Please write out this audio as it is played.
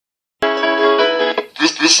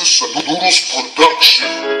This is Saludos Production.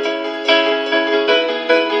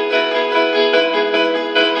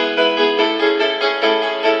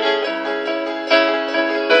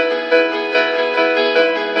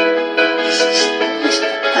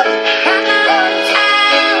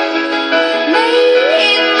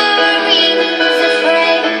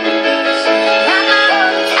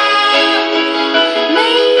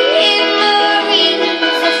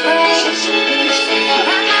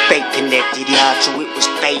 Connected, yeah, so it was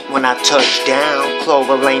fate when I touched down.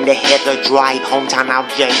 Clover Lane to Heather Drive, hometown out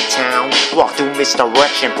J-Town. Walk through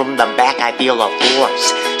misdirection, from the back I feel a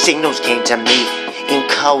force. Signals came to me in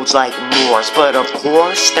codes like Morse, but of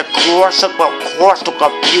course, the course of a course took a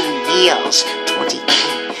few years.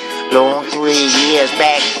 23, long 3 years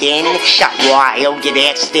back then. Got wild, get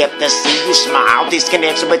that step to see you smile.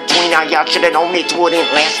 Disconnection between our y'all should've known it wouldn't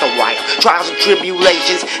last a while. Trials and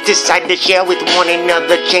tribulations, decided to share with one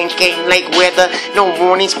another. Change came like weather, no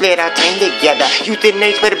warning, split our time together. Youth and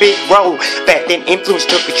age played a big role, back then influence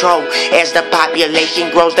took control. As the population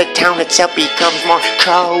grows, the town itself becomes more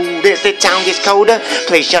cold. As the town gets colder,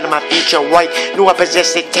 place shut my future white. Knew I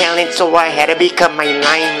possessed the talent, so I had to become my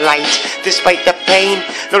limelight. Despite the pain,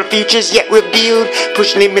 no future's yet revealed.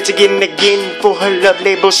 Push limits again and again for her love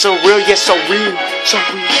label so real, yes, so real, so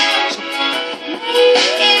real.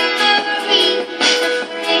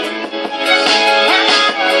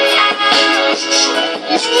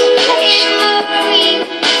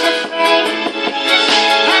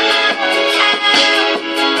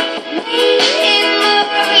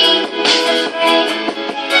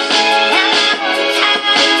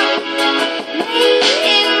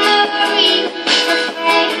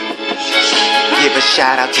 Give a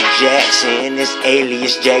shout out to Jackson, this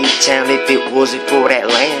alias J-Town. If it wasn't for that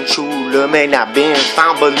land, true love may not been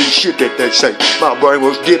found. Believe shit that they say, my brain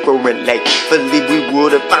was different like. Believe we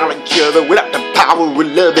would've found each other without the power of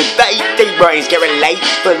love and faith. They brains can relate,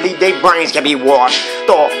 believe they brains can be washed.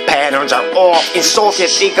 Thought patterns are off, and so can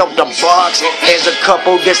think of the box. As a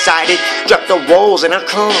couple decided, drop the walls in our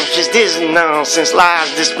conscience. This nonsense, lies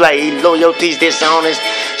displayed, loyalties dishonest.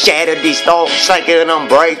 Shatter these thoughts like an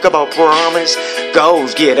unbreakable promise.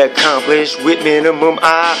 Goals get accomplished with minimum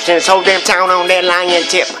options. Hold them town on that lion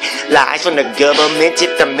tip. Lies from the government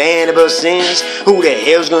if the man ever sins. Who the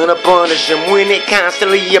hell's gonna punish him when it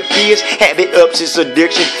constantly appears? Habit ups its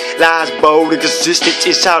addiction. Lies bold and consistent.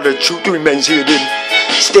 It's how the truth remains hidden.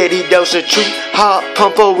 Steady dose of truth, heart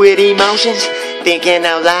pumper with emotions. Thinking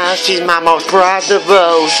out loud, she's my most prized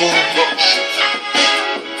devotion.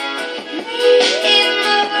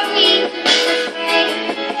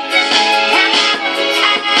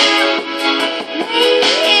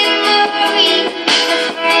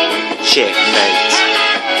 Checkmate.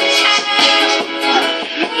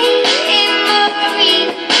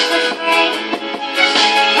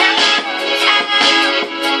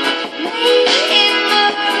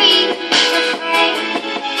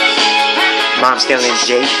 Mom's still in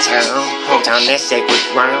J-Town, hometown that sacred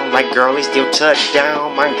ground. Like girlie still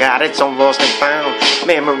touchdown. My God, it's on lost and found.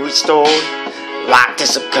 Memory stored, locked to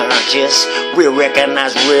subconscious. Real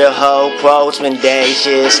recognize real hoe quotes,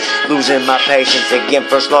 mendacious. Losing my patience again,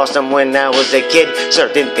 first lost them when I was a kid.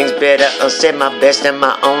 Certain things better unsaid, my best and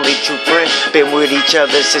my only true friend. Been with each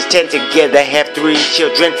other since 10 together, have 3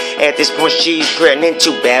 children. At this point she's pregnant,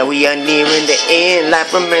 too bad we are nearing the end.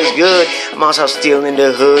 Life remains good, mom's house still in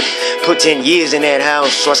the hood. Put 10 years in that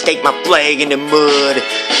house, so I stake my flag in the mud.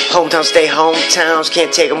 Hometown stay hometowns,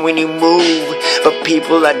 can't take them when you move. But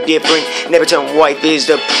people are different, never turn white is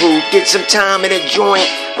the proof. Did some time in a joint,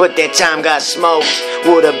 but that time got smoked.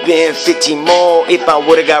 Would've been 50 more if I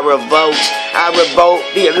would've got revoked. I revolt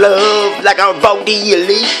the love like I revolt the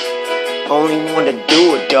elite. Only one to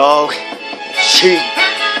do it, dog. Cheat.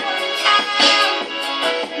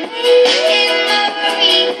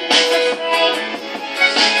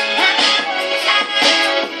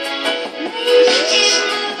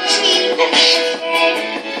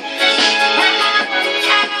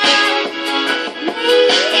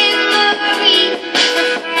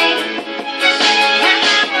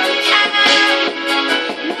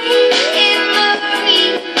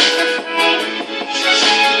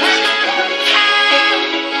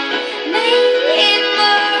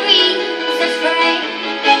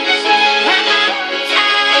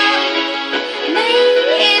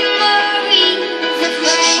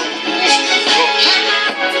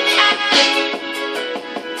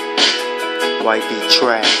 Wifey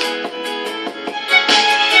track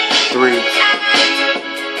 3.